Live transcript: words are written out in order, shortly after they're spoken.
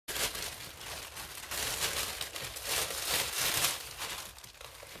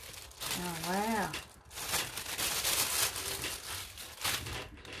Oh, wow.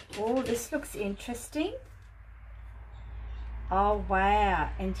 Oh, this looks interesting. Oh, wow.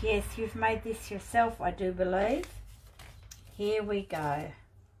 And yes, you've made this yourself, I do believe. Here we go.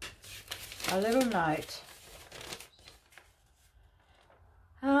 A little note.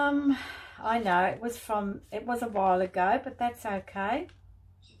 I know it was a while ago, but that's okay.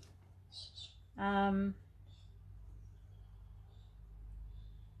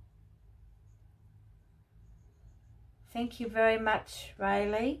 Thank you very much,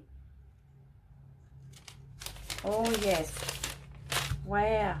 Raelei. Oh, yes.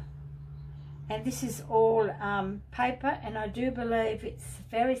 Wow. And this is all paper, and I do believe it's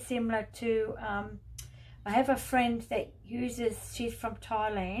very similar to, I have a friend that she's from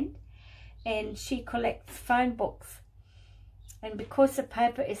Thailand, and she collects phone books. And because the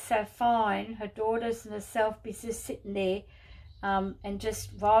paper is so fine, her daughters and herself be just sitting there and just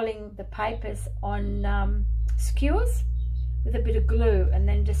rolling the papers on skewers with a bit of glue, and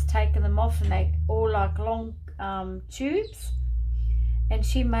then just taking them off, and they all like long tubes. And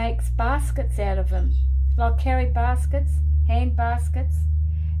she makes baskets out of them, like carry baskets, hand baskets,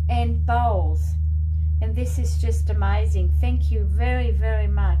 and bowls. And this is just amazing. Thank you very, very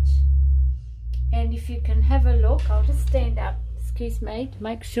much. And if you can have a look, I'll just stand up, excuse me, to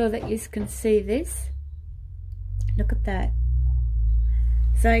make sure that you can see this. Look at that.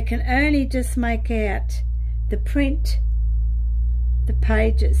 So you can only just make out the print, the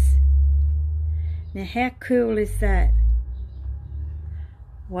pages. Now how cool is that?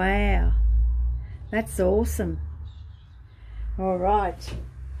 Wow, that's awesome. All right,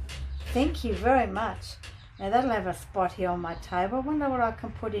 thank you very much. Now that'll have a spot here on my table. I wonder what I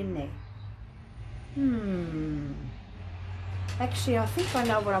can put in there. Actually, I think I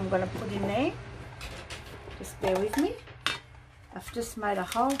know what I'm going to put in there. Just bear with me. I've just made a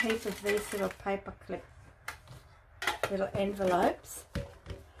whole heap of these little paper clip, little envelopes.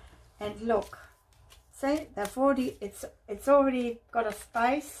 And look, see, they've already, it's already got a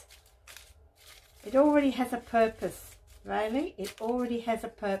space. It already has a purpose, Raelei. It already has a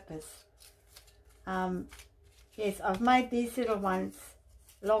purpose. Yes, I've made these little ones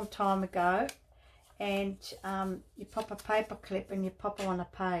a long time ago. And you pop a paper clip and you pop them on a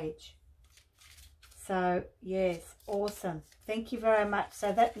page. So yes, awesome. Thank you very much.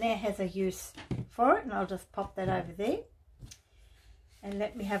 So that now has a use for it, and I'll just pop that over there. And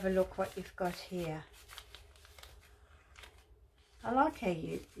let me have a look what you've got here. I like how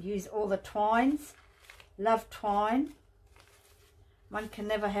you use all the twines. Love twine. One can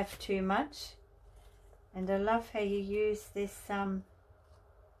never have too much. And I love how you use this,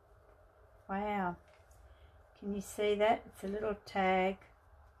 wow. Can you see that? It's a little tag.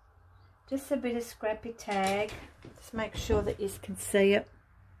 Just a bit of scrappy tag. Just make sure that you can see it.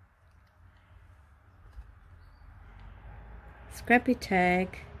 Scrappy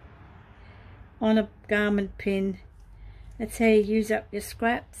tag on a garment pin. That's how you use up your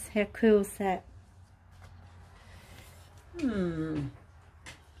scraps. How cool is that?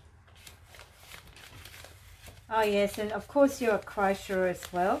 Oh yes, and of course you're a crocheter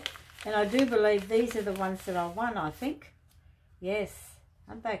as well. And I do believe these are the ones that I won, I think. Yes,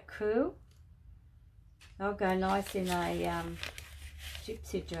 aren't they cool? They'll go nice in a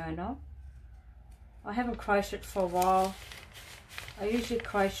gypsy journal. I haven't crocheted for a while. I usually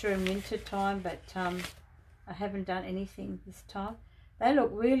crochet in winter time, but I haven't done anything this time. They look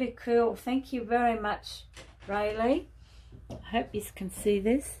really cool. Thank you very much, Raelei. I hope you can see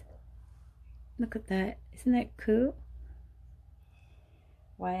this. Look at that. Isn't that cool?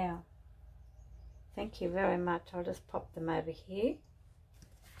 Wow. Thank you very much. I'll just pop them over here.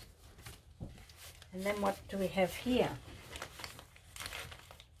 And then what do we have here?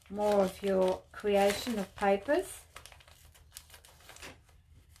 More of your creation of papers.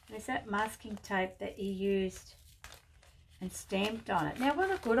 There's that masking tape that you used and stamped on it. Now,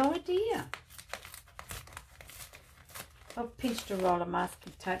 what a good idea. I've pinched a roll of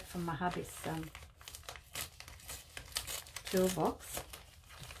masking tape from my hubby's toolbox,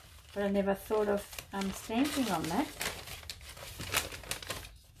 but I never thought of stamping on that.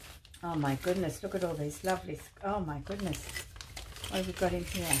 Oh my goodness, look at all these lovely, oh my goodness, what have we got in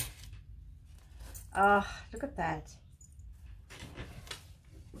here? Oh, look at that.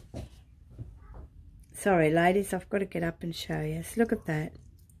 Sorry ladies, I've got to get up and show you. So look at that.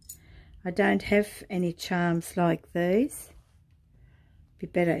 I don't have any charms like these. Be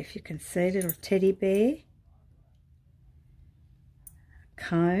better if you can see, little teddy bear,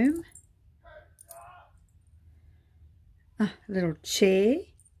 comb, a little chair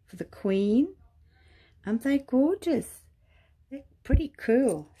for the Queen. Aren't they gorgeous? They're pretty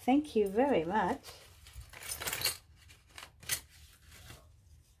cool. Thank you very much.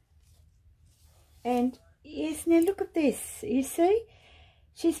 And yes, now look at this. You see?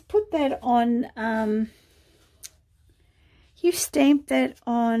 She's put that on, you've stamped that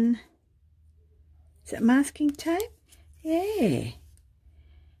on, is it masking tape? Yeah.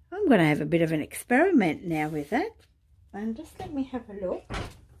 I'm going to have a bit of an experiment now with that. And just let me have a look.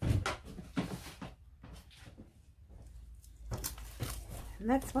 And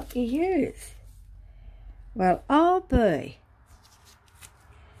that's what you use. Well, I'll be.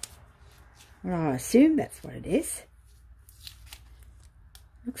 Well, I assume that's what it is.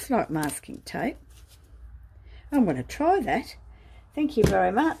 Looks like masking tape. I'm going to try that. Thank you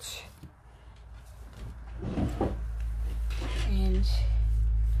very much. And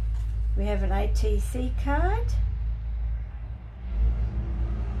we have an ATC card.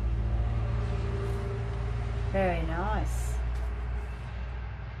 Very nice.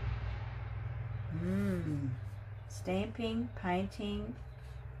 Stamping, painting.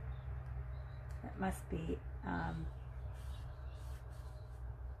 That must be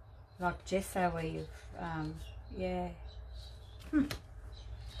like gesso where you've, yeah.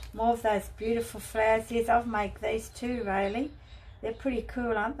 More of those beautiful flowers. Yes, I've made these too, Raelei. They're pretty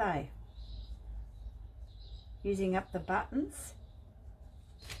cool, aren't they? Using up the buttons.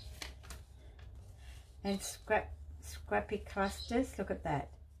 And scrappy clusters. Look at that.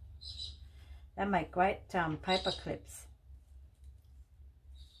 They make great paper clips.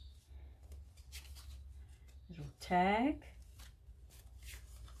 Little tag.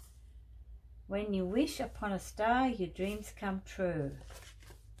 When you wish upon a star, your dreams come true.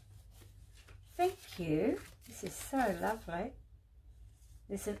 Thank you. This is so lovely.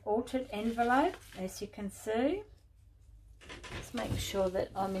 There's an altered envelope, as you can see. Just make sure that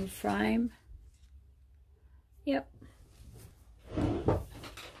I'm in frame. Yep.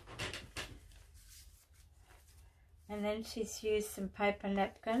 And then she's used some paper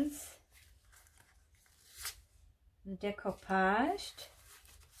napkins and decoupaged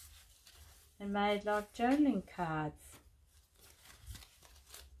and made like journaling cards.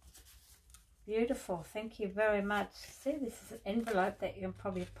 Beautiful, thank you very much. See, this is an envelope that you can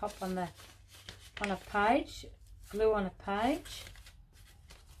probably pop on a page, glue on a page.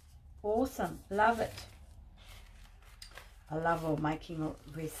 Awesome, love it. I love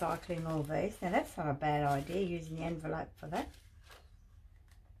recycling all these. Now that's not a bad idea, using the envelope for that.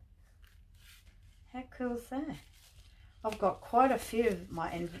 How cool is that? I've got quite a few of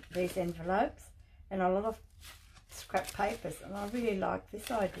these envelopes and a lot of scrap papers, and I really like this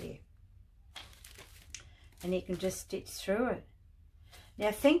idea. And you can just stitch through it.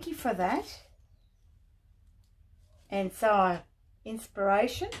 Now thank you for that. And so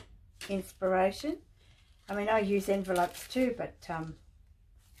inspiration. I mean, I use envelopes too, but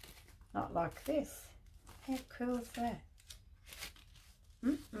not like this. How cool is that?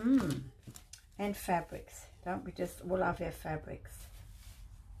 And fabrics. Don't we just all love our fabrics?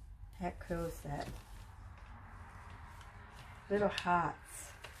 How cool is that? Little hearts.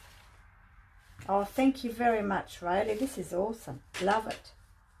 Oh, thank you very much, Raelei. This is awesome. Love it.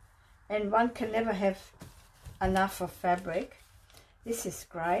 And one can never have enough of fabric. This is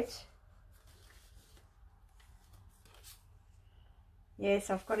great. Yes,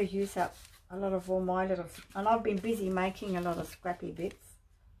 I've got to use up a lot of all my little... And I've been busy making a lot of scrappy bits.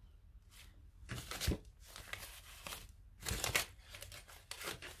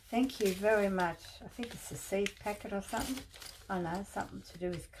 Thank you very much. I think it's a seed packet or something. I know, something to do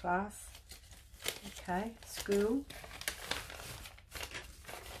with class. Okay, school.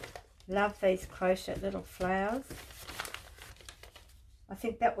 Love these crochet little flowers. I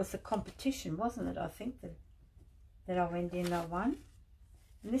think that was the competition, wasn't it? I think that I went in, I won.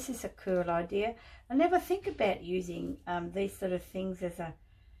 And this is a cool idea. I never think about using these sort of things as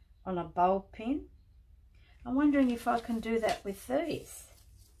on a bowl pin. I'm wondering if I can do that with these.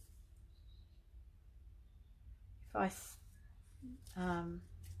 If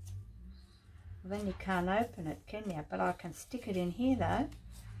then you can't open it, can you? But I can stick it in here though,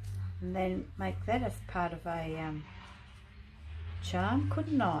 and then make that as part of a charm,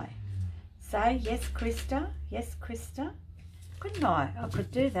 couldn't I? Say yes, Krista. Yes, Krista. Couldn't I? I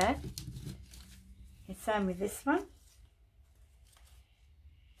could do that. The same with this one.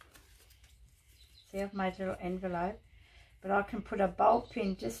 See, I've made a little envelope, but I can put a bowl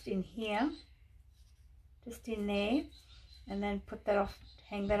pin just in here, just in there, and then put that off,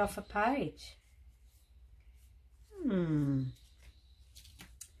 hang that off a page.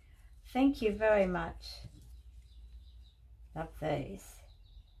 Thank you very much. Love these.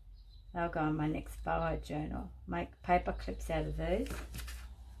 They'll go on my next boho journal. Make paper clips out of these.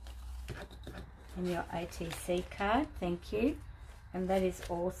 And your ATC card, thank you. And that is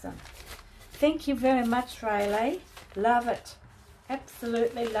awesome. Thank you very much, Raelei. Love it.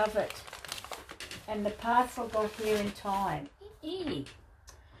 Absolutely love it. And the parcel got here in time.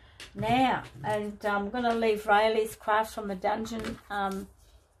 Now, and I'm going to leave Raelei's Crafts from the Dungeon,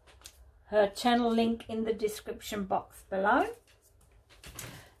 her channel link in the description box below.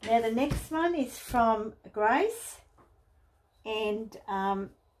 Now the next one is from Grace, and I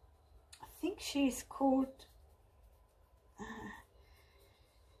think she's called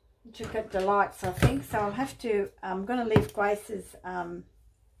Intricate Delights, I think. So I'll have to, I'm going to leave Grace's,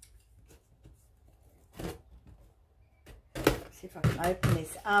 see if I can open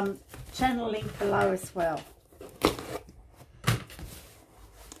this, channel link below as well.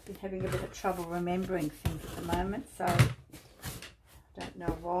 Been having a bit of trouble remembering things at the moment, so I don't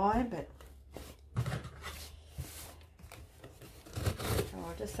know why, but so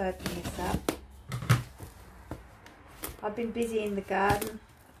I'll just open this up. I've been busy in the garden.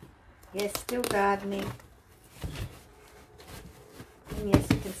 Yes, still gardening. And yes,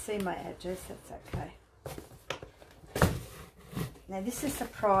 you can see my address, that's okay. Now this is the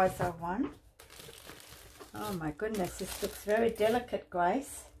prize I won. Oh my goodness, this looks very delicate,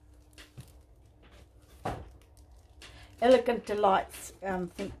 Grace. Elegant Delights, I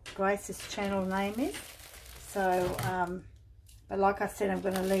think Grace's channel name is. So, but like I said, I'm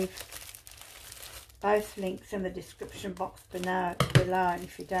going to leave both links in the description box below. And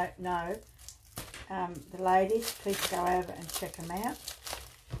if you don't know the ladies, please go over and check them out.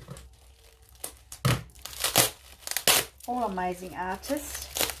 All amazing artists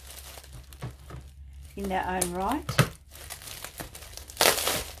in their own right.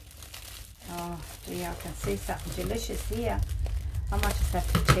 Oh dear, I can see something delicious here. I might just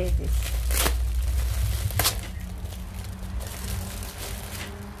have to tear this.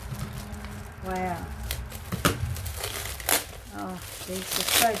 Wow. Oh, these are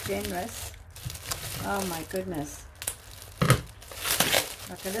so generous. Oh my goodness.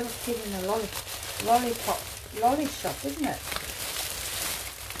 Like a little kid in a lolly shop, isn't it?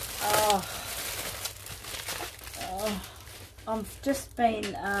 Oh. I've just been,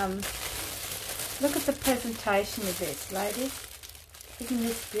 look at the presentation of this, ladies. Isn't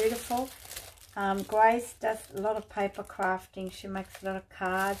this beautiful? Grace does a lot of paper crafting. She makes a lot of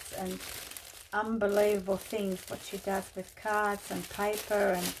cards and unbelievable things what she does with cards and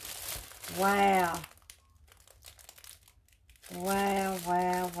paper, and wow. Wow,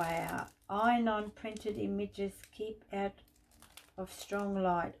 wow, wow. Iron-on printed images keep out of strong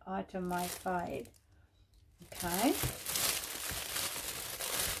light. Item may fade. Okay.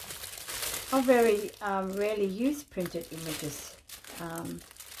 I very rarely use printed images.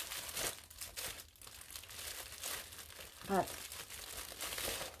 But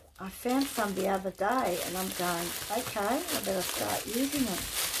I found some the other day and I'm going, okay, I better start using them.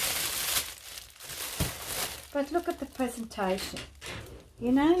 But look at the presentation.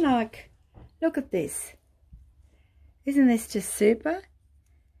 You know, like, look at this. Isn't this just super?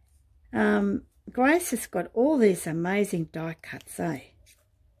 Grace has got all these amazing die cuts, eh?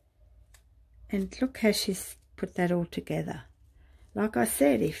 And look how she's put that all together. Like I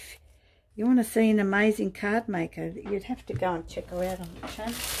said, if you want to see an amazing card maker, you'd have to go and check her out on the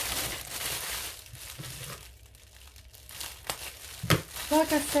channel.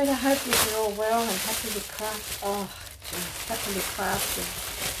 Like I said, I hope you're all well and happily crafted. Oh, geez, happily crafted.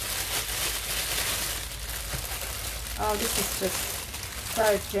 Oh, this is just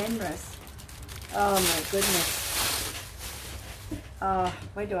so generous. Oh my goodness. Oh,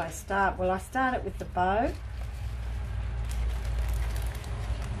 where do I start? Well, I started with the bow.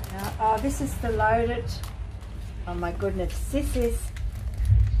 Oh, this is the loaded. Oh my goodness, this is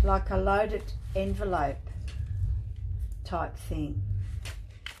like a loaded envelope type thing.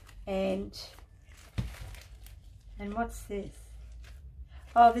 And what's this?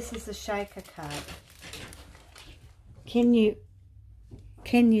 Oh, this is a shaker card. Can you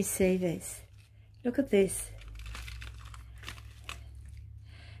see this? Look at this.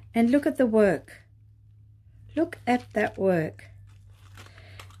 And look at the work. Look at that work.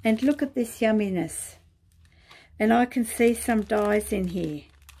 And look at this yumminess. And I can see some dies in here.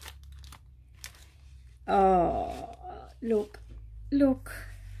 Oh, look, look.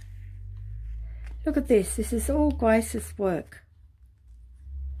 Look at this. This is all Grace's work.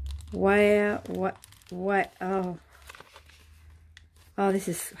 Wow, what, oh. Oh, this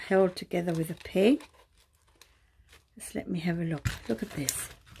is held together with a peg. Just let me have a look. Look at this.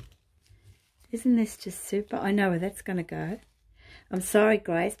 Isn't this just super? I know where that's going to go. I'm sorry,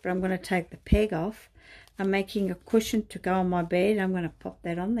 Grace, but I'm going to take the peg off. I'm making a cushion to go on my bed. I'm going to pop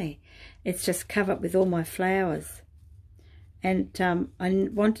that on there. It's just covered with all my flowers. And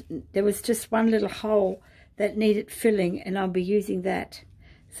there was just one little hole that needed filling, and I'll be using that.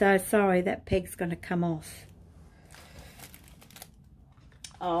 So sorry, that peg's going to come off.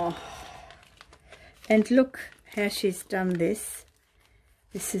 Oh, and look how she's done this.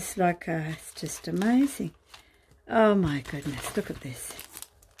 This is like it's just amazing. Oh my goodness, look at this.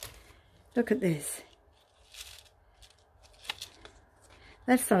 Look at this.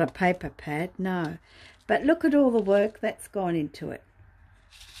 That's not a paper pad, no. But look at all the work that's gone into it.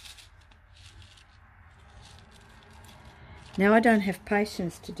 Now I don't have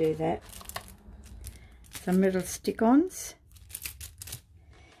patience to do that. Some little stick-ons.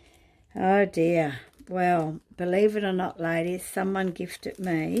 Oh dear. Well, believe it or not, ladies, someone gifted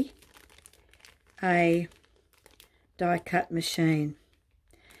me a die-cut machine.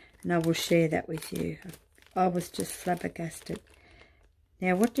 And I will share that with you. I was just flabbergasted.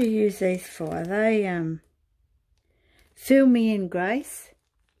 Now, what do you use these for? Are they, fill me in, Grace.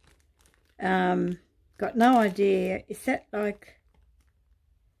 Got no idea. Is that like,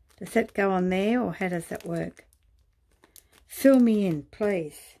 does that go on there, or how does that work? Fill me in,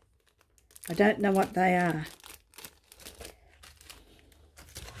 please. I don't know what they are.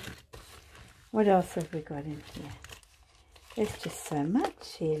 What else have we got in here? There's just so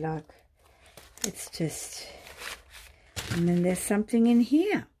much here, like, it's just... And then there's something in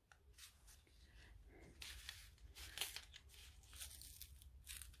here.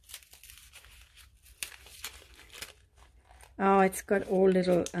 Oh, it's got all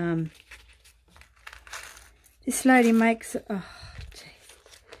little, this lady makes, oh, geez.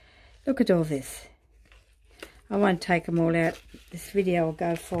 Look at all this. I won't take them all out. This video will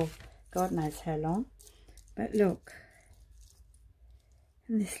go for God knows how long. But look.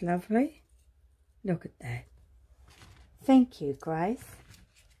 Isn't this lovely? Look at that. Thank you, Grace.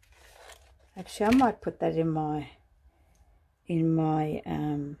 Actually, I might put that in my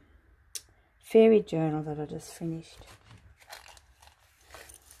fairy journal that I just finished.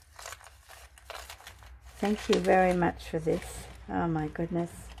 Thank you very much for this. Oh my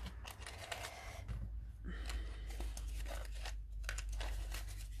goodness.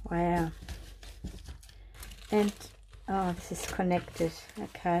 Wow. And oh, this is connected.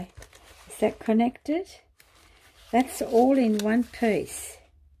 Okay. Is that connected? That's all in one piece.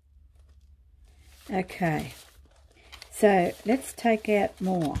 Okay. So let's take out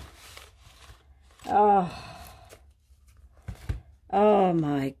more. Oh. Oh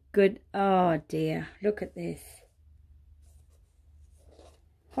my good. Oh dear. Look at this.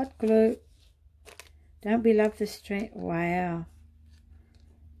 Hot glue. Don't we love the string? Wow.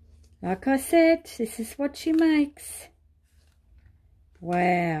 Like I said, this is what she makes.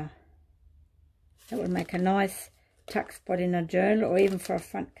 Wow. That would make a nice tuck spot in a journal, or even for a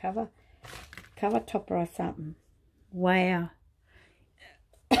front cover topper or something. Wow.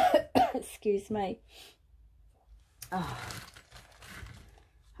 Excuse me. Oh,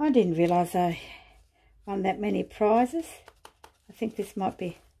 I didn't realise I won that many prizes. I think this might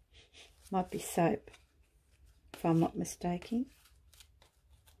be soap, if I'm not mistaken.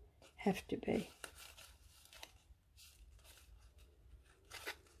 Have to be.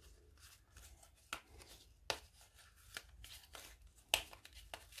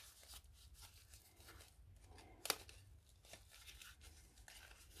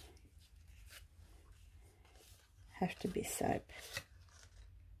 Have to be soap.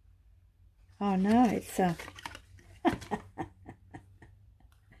 Oh no, it's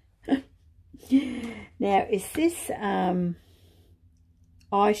now is this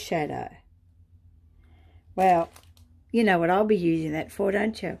eyeshadow? Well, you know what I'll be using that for,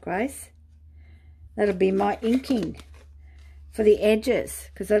 don't you, Grace? That'll be my inking for the edges,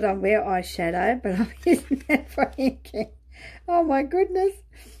 because I don't wear eyeshadow, but I'm using that for inking. Oh my goodness,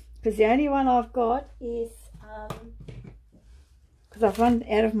 because the only one I've got is because I've run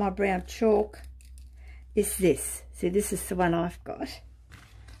out of my brown chalk, is this. See, this is the one I've got.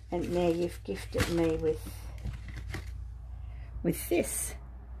 And now you've gifted me with this.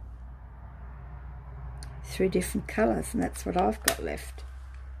 3 different colours, and that's what I've got left.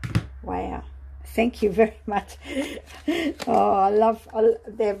 Wow. Thank you very much. Oh,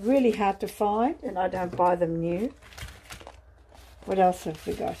 they're really hard to find, and I don't buy them new. What else have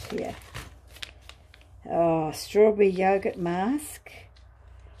we got here? Oh, strawberry yogurt mask.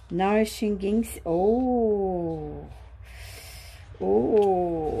 Nourishing Ginks. Oh.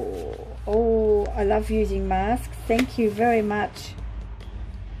 Oh. Oh, I love using masks. Thank you very much.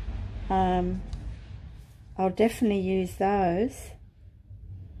 I'll definitely use those.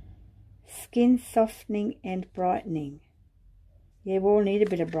 skin softening and brightening. Yeah, we all need a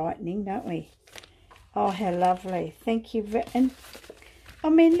bit of brightening, don't we? Oh, how lovely. Thank you. And I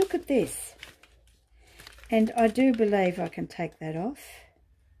mean, look at this. And I do believe I can take that off.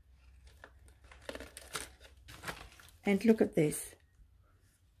 And look at this.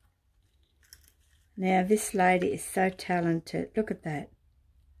 Now, this lady is so talented. Look at that.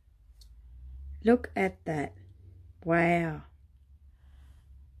 Look at that. Wow.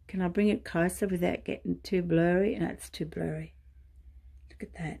 Can I bring it closer without getting too blurry? No, it's too blurry. Look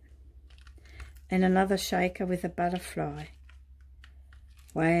at that. And another shaker with a butterfly.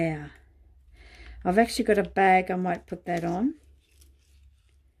 Wow. I've actually got a bag. I might put that on,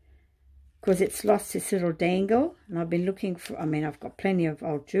 because it's lost this little dangle. And I've been looking for, I mean, I've got plenty of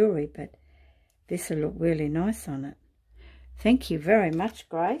old jewellery, but this will look really nice on it. Thank you very much,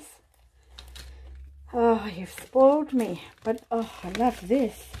 Grace. Oh, you've spoiled me. But, oh, I love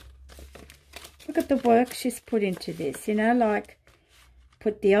this. Look at the work she's put into this. You know, like,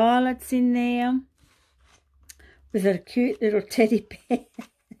 put the eyelets in there with a cute little teddy bear.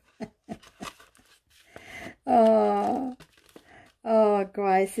 Oh,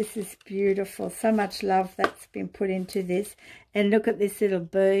 Grace, this is beautiful. So much love that's been put into this. And look at this little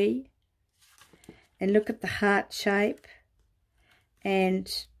bee. And look at the heart shape. And,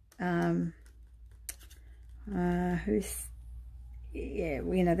 yeah,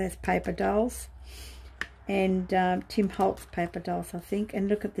 you know, there's paper dolls. And Tim Holtz paper dolls, I think. And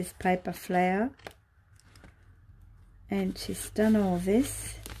look at this paper flower. And she's done all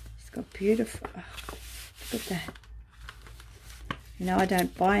this. She's got beautiful, oh, look at that. You know, I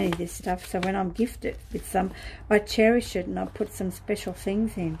don't buy any of this stuff, so when I'm gifted with some, I cherish it and I put some special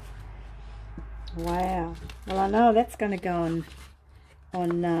things in. Wow. Well, I know that's going to go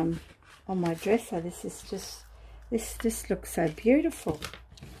on my dresser. This is just, this looks so beautiful.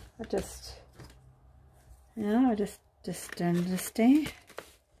 I just, you know, I just don't understand.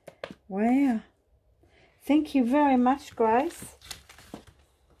 Wow. Thank you very much, Grace.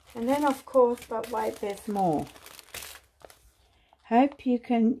 And then, of course, but wait, there's more. Hope you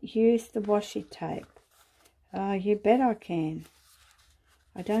can use the washi tape. Oh, you bet I can.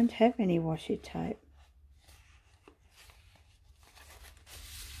 I don't have any washi tape.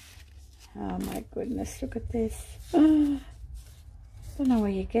 Oh, my goodness, look at this. Oh, I don't know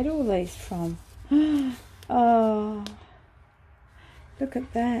where you get all these from. Oh, look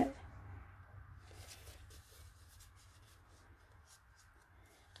at that.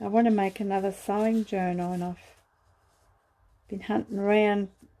 I want to make another sewing journal, and I've been hunting around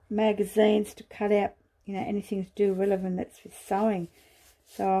magazines to cut out, you know, anything to do relevant that's with sewing.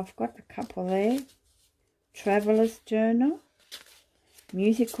 So I've got a couple there. Traveller's journal.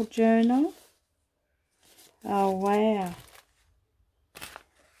 Musical journal. Oh, wow.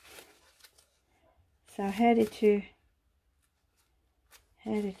 So how did you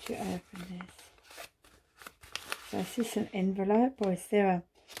open this? So is this an envelope, or is there a...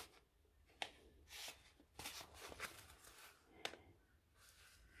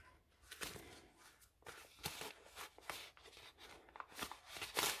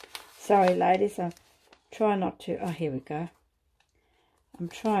 Sorry, ladies, I'm trying not to... Oh, here we go. I'm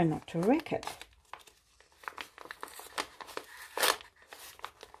trying not to wreck it.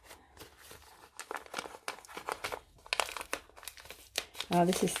 Oh,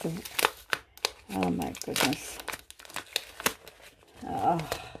 this is the... Oh, my goodness.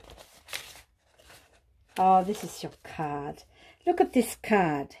 Oh, this is your card. Look at this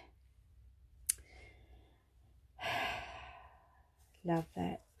card. Love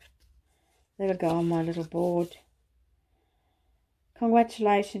that. That'll go on my little board.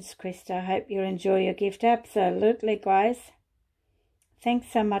 Congratulations, Krista. I hope you'll enjoy your gift. Absolutely, Grace.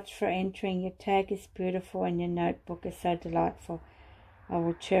 Thanks so much for entering. Your tag is beautiful and your notebook is so delightful. I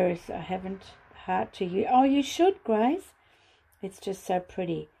will cherish. I haven't heart to you. Oh, you should, Grace. It's just so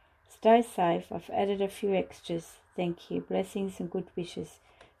pretty. Stay safe. I've added a few extras. Thank you. Blessings and good wishes,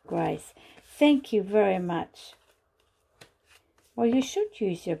 Grace. Thank you very much. Well, you should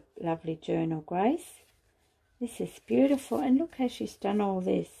use your lovely journal, Grace. This is beautiful. And look how she's done all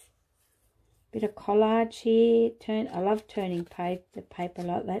this. Bit of collage here. I love turning the paper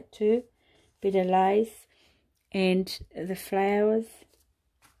like that too. Bit of lace. And the flowers.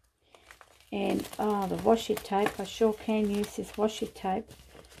 And, oh, the washi tape. I sure can use this washi tape.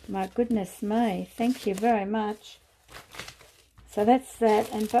 My goodness me. Thank you very much. So that's that.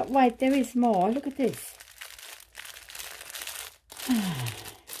 But wait, there is more. Look at this.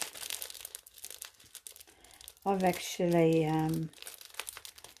 I've actually have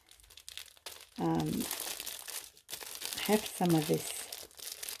some of this.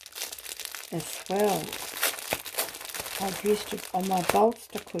 as well. I've used it on my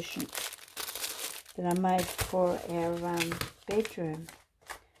bolster cushion that I made for our bedroom.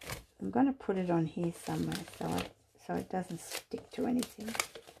 I'm going to put it on here somewhere so it doesn't stick to anything.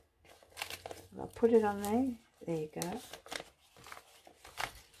 I'll put it on there. There you go.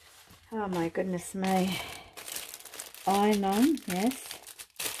 Oh my goodness me. Iron on, yes.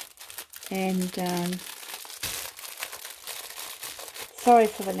 And sorry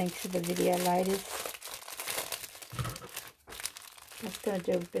for the length of the video, ladies. I was going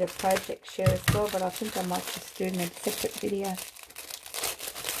to do a bit of project share as well, but I think I might just do it in a separate video.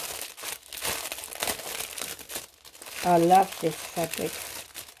 I love this fabric.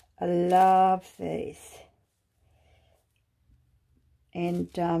 I love these. And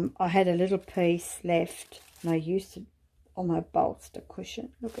I had a little piece left, and I used it on my bolster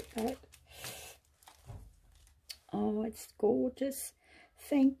cushion. Look at that. Oh, it's gorgeous.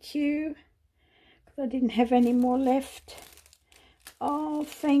 Thank you. Because I didn't have any more left. Oh,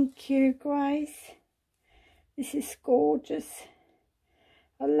 thank you, Grace. This is gorgeous.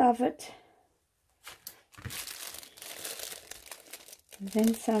 I love it. And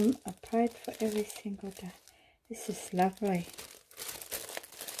then some. I prayed for every single day. This is lovely.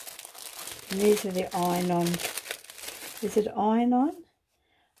 And these are the iron-on. Is it iron-on?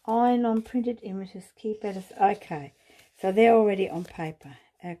 Iron-on printed images. Keep at us. Okay. So they're already on paper.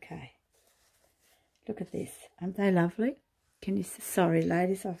 Okay. Look at this. Aren't they lovely? Can you see? Sorry,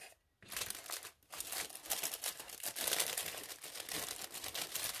 ladies.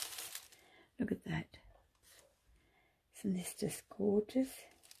 Look at that. Isn't this just gorgeous?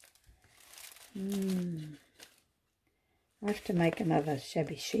 I have to make another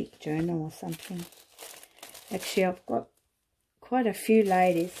shabby chic journal or something. Actually, I've got quite a few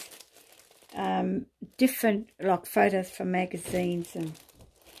ladies, different like photos from magazines and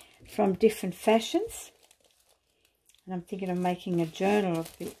from different fashions. And I'm thinking of making a journal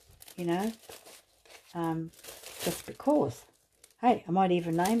of it, you know, just because. Hey, I might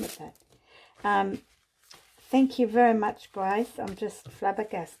even name it that. Thank you very much, Grace. I'm just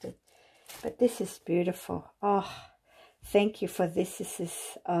flabbergasted. But this is beautiful. Oh, thank you for this. This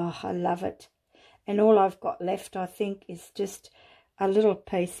is, oh, I love it. And all I've got left, I think, is just a little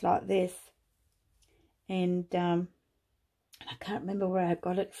piece like this. And I can't remember where I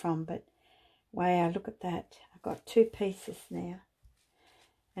got it from, but wow, look at that. I've got 2 pieces now.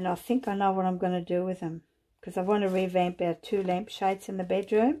 And I think I know what I'm going to do with them. Because I want to revamp our 2 lampshades in the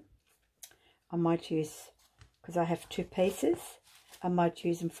bedroom. I might use, because I have 2 pieces, I might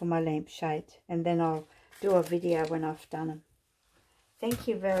use them for my lampshade. And then I'll do a video when I've done them. Thank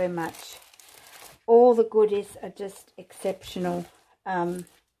you very much. All the goodies are just exceptional.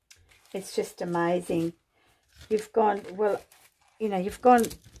 It's just amazing. You've gone, well, you know, you've gone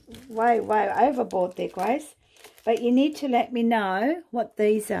way overboard there, Grace. But you need to let me know what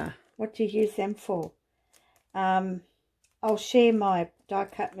these are, what you use them for. I'll share my die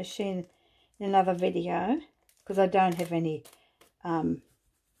cut machine in another video because I don't have any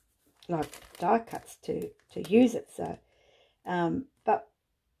like die cuts to use it. So,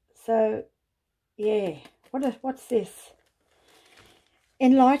 so yeah. What's this?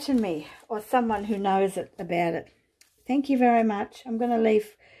 Enlighten me, or someone who knows it about it. Thank you very much. I'm going to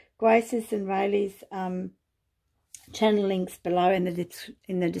leave Grace's and Raelei's channel links below in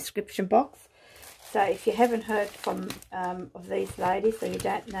the description box. So if you haven't heard from of these ladies, or you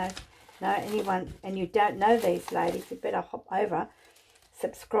don't know anyone, and you don't know these ladies, you better hop over,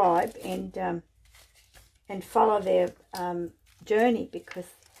 subscribe, and follow their journey, because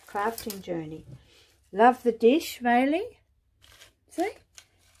crafting journey. Love the dish, Raelei. See,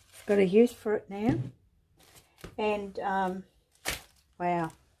 it's got a use for it now. And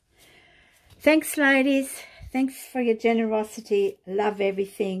wow. Thanks, ladies. Thanks for your generosity. Love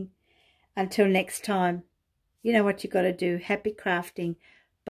everything. Until next time, you know what you got to do. Happy crafting.